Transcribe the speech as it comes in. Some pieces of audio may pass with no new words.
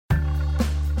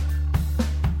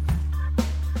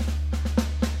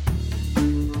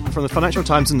From the Financial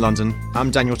Times in London,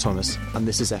 I'm Daniel Thomas, and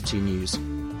this is FT News.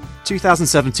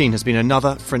 2017 has been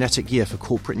another frenetic year for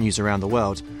corporate news around the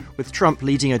world, with Trump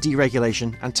leading a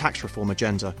deregulation and tax reform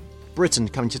agenda, Britain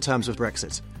coming to terms with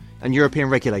Brexit, and European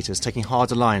regulators taking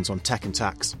harder lines on tech and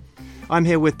tax. I'm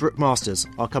here with Brooke Masters,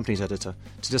 our company's editor,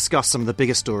 to discuss some of the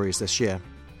biggest stories this year.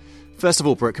 First of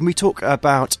all, Brooke, can we talk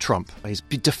about Trump? He's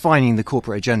defining the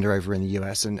corporate agenda over in the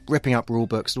US and ripping up rule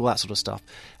books and all that sort of stuff.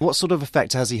 What sort of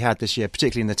effect has he had this year,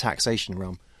 particularly in the taxation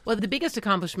realm? Well, the biggest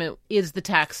accomplishment is the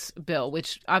tax bill,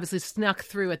 which obviously snuck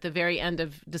through at the very end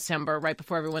of December, right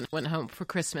before everyone went home for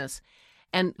Christmas.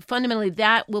 And fundamentally,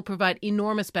 that will provide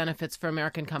enormous benefits for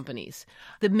American companies.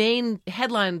 The main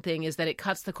headline thing is that it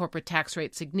cuts the corporate tax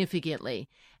rate significantly,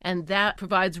 and that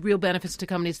provides real benefits to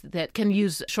companies that can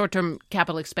use short-term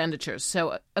capital expenditures.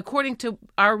 So according to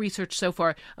our research so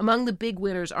far, among the big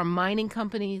winners are mining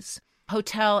companies,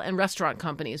 hotel and restaurant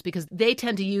companies, because they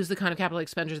tend to use the kind of capital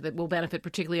expenditures that will benefit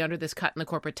particularly under this cut in the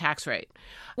corporate tax rate.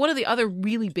 One of the other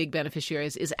really big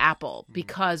beneficiaries is Apple,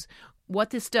 because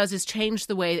what this does is change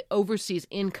the way overseas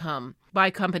income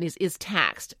by companies is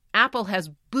taxed. Apple has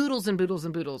boodles and boodles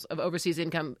and boodles of overseas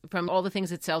income from all the things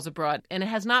it sells abroad, and it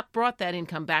has not brought that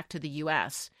income back to the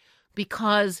U.S.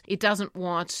 because it doesn't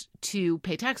want to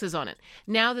pay taxes on it.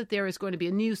 Now that there is going to be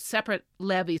a new separate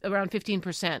levy, around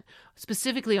 15%,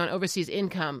 specifically on overseas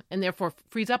income, and therefore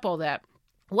frees up all that,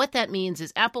 what that means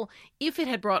is Apple, if it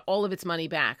had brought all of its money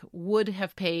back, would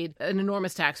have paid an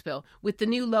enormous tax bill. With the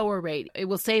new lower rate, it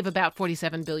will save about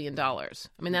 $47 billion. I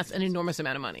mean, that's an enormous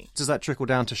amount of money. Does that trickle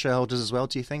down to shareholders as well,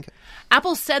 do you think?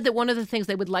 Apple said that one of the things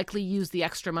they would likely use the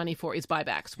extra money for is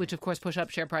buybacks, which of course push up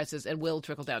share prices and will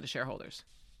trickle down to shareholders.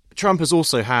 Trump has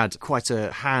also had quite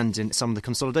a hand in some of the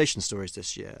consolidation stories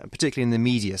this year, particularly in the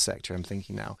media sector, I'm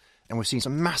thinking now. And we've seen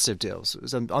some massive deals,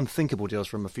 some unthinkable deals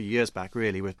from a few years back,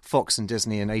 really, with Fox and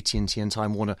Disney and AT&T and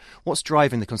Time Warner. What's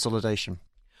driving the consolidation?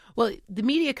 Well, the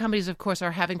media companies, of course,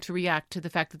 are having to react to the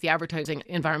fact that the advertising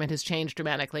environment has changed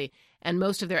dramatically, and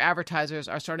most of their advertisers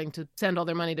are starting to send all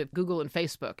their money to Google and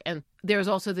Facebook. And there's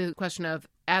also the question of,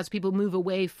 as people move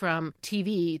away from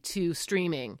TV to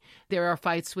streaming, there are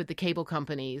fights with the cable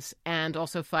companies and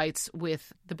also fights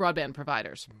with the broadband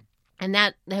providers. And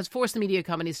that has forced the media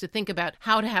companies to think about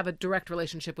how to have a direct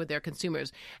relationship with their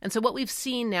consumers. And so what we've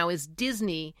seen now is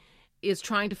Disney is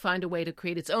trying to find a way to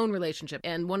create its own relationship.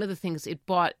 And one of the things it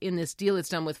bought in this deal it's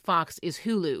done with Fox is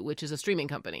Hulu, which is a streaming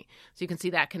company. So you can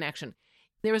see that connection.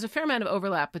 There is a fair amount of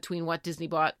overlap between what Disney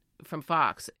bought from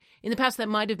Fox. In the past, that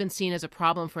might have been seen as a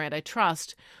problem for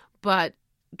antitrust, but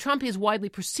Trump is widely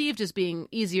perceived as being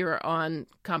easier on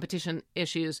competition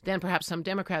issues than perhaps some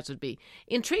Democrats would be.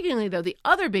 Intriguingly, though, the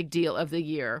other big deal of the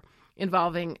year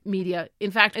involving media, in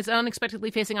fact, is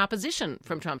unexpectedly facing opposition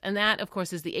from Trump. And that, of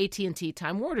course, is the AT&T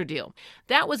Time Warner deal.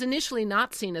 That was initially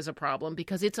not seen as a problem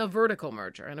because it's a vertical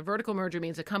merger. And a vertical merger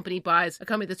means a company buys a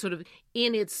company that's sort of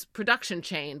in its production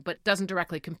chain but doesn't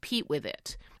directly compete with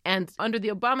it. And under the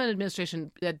Obama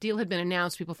administration, that deal had been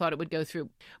announced. People thought it would go through.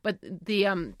 But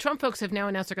the Trump folks have now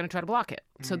announced they're going to try to block it.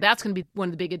 So that's going to be one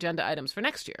of the big agenda items for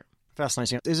next year.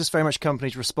 Fascinating. Is this very much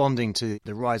companies responding to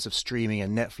the rise of streaming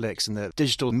and Netflix and the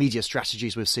digital media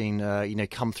strategies we've seen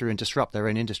come through and disrupt their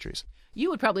own industries? You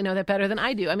would probably know that better than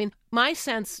I do. I mean, my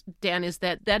sense, Dan, is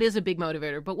that that is a big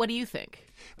motivator. But what do you think?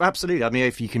 Absolutely. I mean,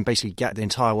 if you can basically get the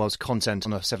entire world's content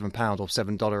on a £7 or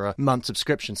 $7 a month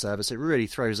subscription service, it really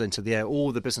throws into the air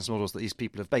all the business models that these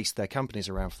people have based their companies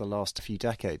around for the last few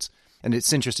decades. And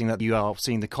it's interesting that you are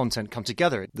seeing the content come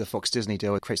together. The Fox-Disney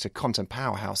deal creates a content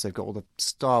powerhouse. They've got all the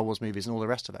Star Wars movies and all the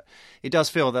rest of it. It does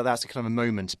feel that that's a kind of a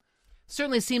moment.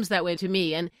 Certainly seems that way to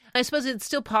me. And I suppose it's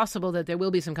still possible that there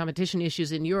will be some competition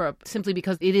issues in Europe simply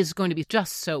because it is going to be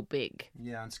just so big.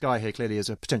 Yeah, and Sky here clearly is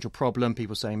a potential problem.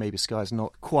 People saying maybe Sky's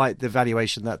not quite the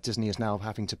valuation that Disney is now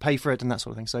having to pay for it and that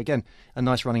sort of thing. So again, a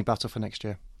nice running battle for next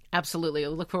year. Absolutely.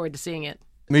 We'll look forward to seeing it.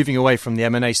 Moving away from the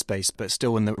M&A space, but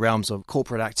still in the realms of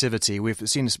corporate activity, we've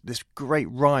seen this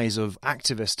great rise of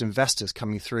activist investors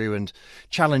coming through and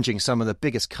challenging some of the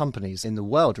biggest companies in the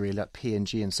world, really, like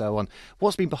P&G and so on.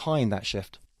 What's been behind that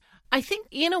shift? I think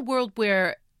in a world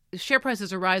where share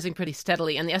prices are rising pretty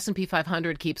steadily and the S&P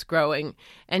 500 keeps growing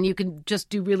and you can just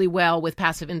do really well with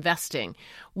passive investing,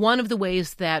 one of the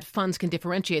ways that funds can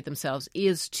differentiate themselves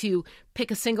is to pick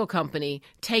a single company,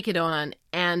 take it on,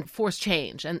 and force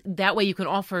change. And that way you can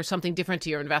offer something different to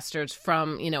your investors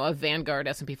from, a Vanguard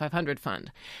S&P 500 fund.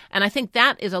 And I think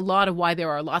that is a lot of why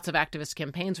there are lots of activist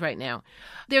campaigns right now.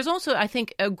 There's also, I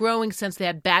think, a growing sense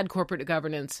that bad corporate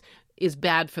governance is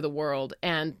bad for the world.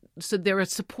 And so there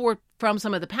is support from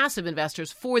some of the passive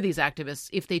investors for these activists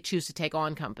if they choose to take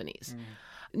on companies.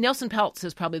 Nelson Peltz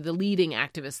is probably the leading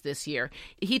activist this year.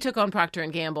 He took on Procter &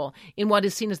 Gamble in what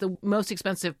is seen as the most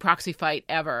expensive proxy fight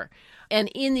ever. And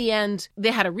in the end,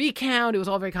 they had a recount. It was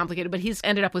all very complicated, but he's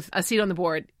ended up with a seat on the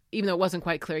board, even though it wasn't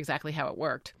quite clear exactly how it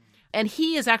worked. And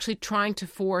he is actually trying to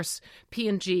force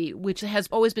P&G, which has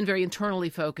always been very internally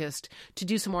focused, to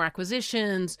do some more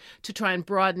acquisitions, to try and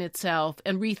broaden itself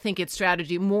and rethink its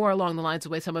strategy more along the lines of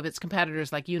the way some of its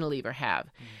competitors like Unilever have.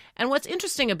 And what's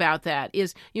interesting about that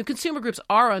is, consumer groups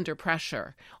are under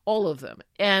pressure, all of them.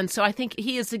 And so I think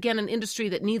he is, again, an industry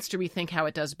that needs to rethink how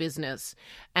it does business.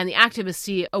 And the activists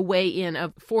see a way in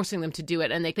of forcing them to do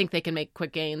it, and they think they can make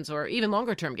quick gains or even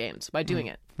longer-term gains by doing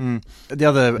it. The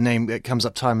other name that comes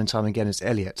up time and time again is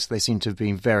Elliott. They seem to have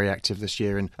been very active this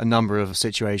year in a number of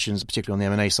situations, particularly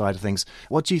on the M&A side of things.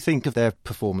 What do you think of their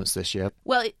performance this year?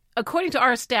 Well, according to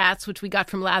our stats, which we got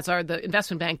from Lazard, the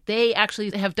investment bank, they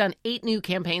actually have done 8 new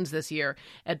campaigns this year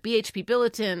at BHP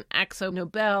Billiton, Akzo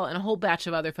Nobel, and a whole batch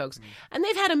of other folks. And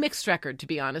they've had a mixed record, to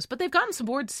be honest, but they've gotten some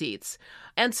board seats.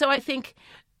 And so I think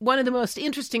one of the most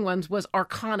interesting ones was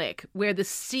Arconic, where the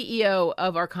CEO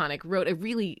of Arconic wrote a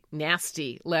really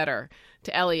nasty letter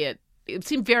to Elliott. It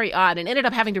seemed very odd and ended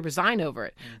up having to resign over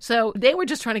it. So they were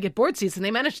just trying to get board seats, and they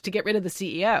managed to get rid of the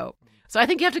CEO. So I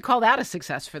think you have to call that a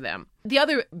success for them. The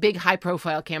other big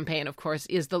high-profile campaign, of course,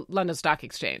 is the London Stock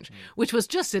Exchange, which was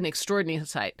just an extraordinary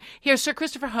sight. Here, Sir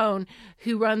Christopher Hone,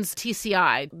 who runs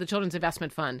TCI, the Children's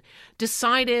Investment Fund,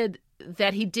 decided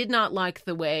that he did not like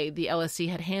the way the LSE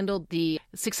had handled the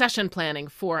succession planning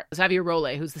for Xavier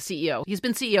Rollet, who's the CEO. He's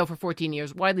been CEO for 14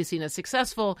 years, widely seen as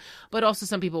successful, but also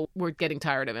some people were getting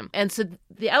tired of him. And so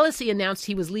the LSE announced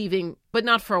he was leaving, but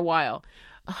not for a while.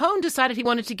 Hone decided he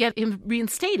wanted to get him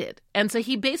reinstated. And so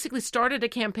he basically started a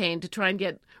campaign to try and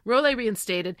get Rollet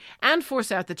reinstated and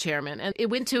force out the chairman. And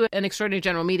it went to an extraordinary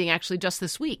general meeting actually just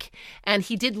this week. And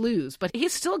he did lose, but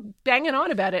he's still banging on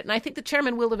about it. And I think the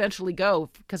chairman will eventually go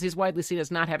because he's widely seen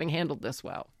as not having handled this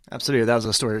well. Absolutely. That was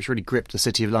a story which really gripped the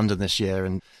City of London this year.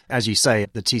 And as you say,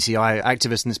 the TCI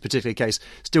activist in this particular case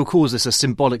still calls this a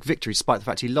symbolic victory despite the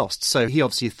fact he lost. So he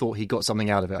obviously thought he got something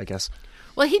out of it, I guess.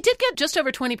 Well, he did get just over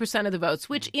 20% of the votes,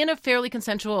 which in a fairly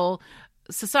consensual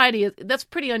society, that's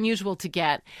pretty unusual to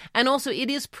get. And also, it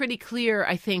is pretty clear,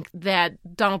 I think, that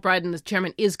Donald Brydon, the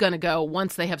chairman, is going to go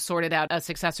once they have sorted out a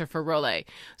successor for Rollet.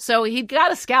 So he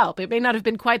got a scalp. It may not have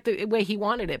been quite the way he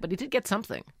wanted it, but he did get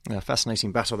something. Yeah,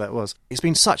 fascinating battle that was. It's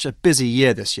been such a busy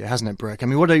year this year, hasn't it, Brooke? I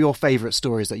mean, what are your favourite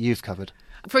stories that you've covered?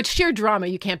 For sheer drama,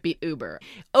 you can't beat Uber.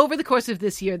 Over the course of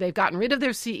this year, they've gotten rid of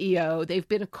their CEO. They've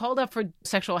been called up for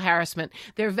sexual harassment.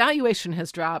 Their valuation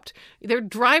has dropped. Their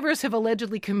drivers have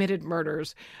allegedly committed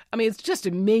murders. I mean, it's just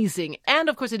amazing. And,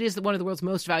 of course, it is one of the world's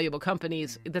most valuable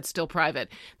companies that's still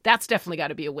private. That's definitely got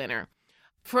to be a winner.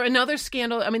 For another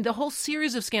scandal, I mean, the whole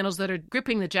series of scandals that are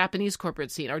gripping the Japanese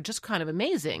corporate scene are just kind of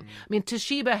amazing. I mean,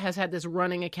 Toshiba has had this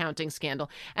running accounting scandal.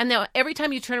 And now every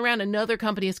time you turn around, another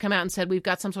company has come out and said, we've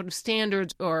got some sort of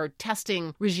standards or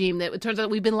testing regime that it turns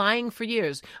out we've been lying for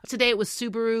years. Today it was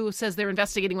Subaru says they're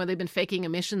investigating whether they've been faking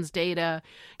emissions data.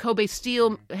 Kobe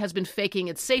Steel has been faking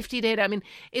its safety data. I mean,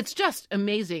 it's just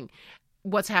amazing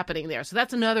what's happening there. So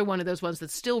that's another one of those ones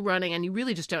that's still running, and you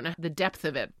really just don't know the depth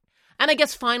of it. And I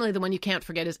guess finally, the one you can't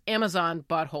forget is Amazon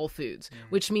bought Whole Foods,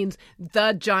 which means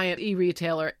the giant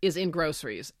e-retailer is in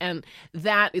groceries. And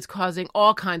that is causing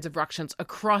all kinds of ructions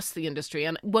across the industry,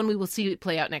 and one we will see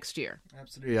play out next year.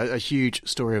 Absolutely. A huge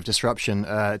story of disruption,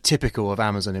 typical of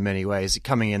Amazon in many ways,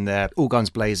 coming in there, all guns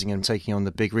blazing and taking on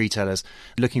the big retailers.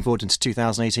 Looking forward into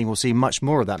 2018, we'll see much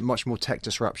more of that, much more tech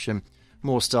disruption.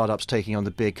 More startups taking on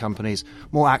the big companies,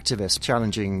 more activists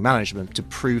challenging management to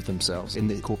prove themselves in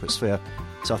the corporate sphere.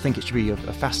 So I think it should be a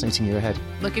fascinating year ahead.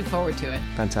 Looking forward to it.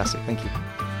 Fantastic. Thank you.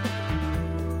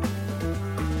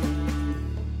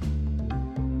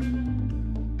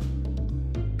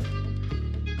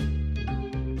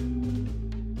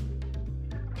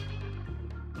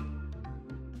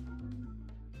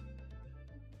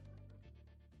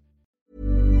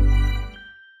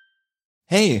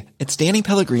 Hey, it's Danny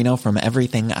Pellegrino from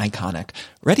Everything Iconic.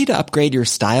 Ready to upgrade your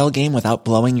style game without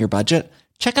blowing your budget?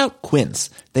 Check out Quince.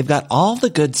 They've got all the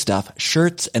good stuff,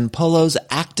 shirts and polos,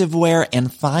 activewear,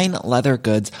 and fine leather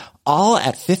goods, all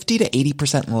at 50 to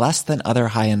 80% less than other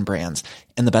high-end brands.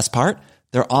 And the best part?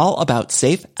 They're all about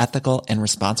safe, ethical, and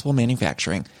responsible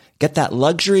manufacturing. Get that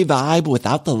luxury vibe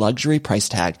without the luxury price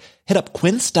tag. Hit up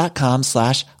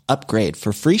quince.com/upgrade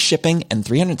for free shipping and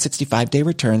 365-day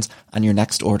returns on your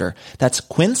next order. That's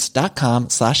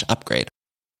quince.com/upgrade.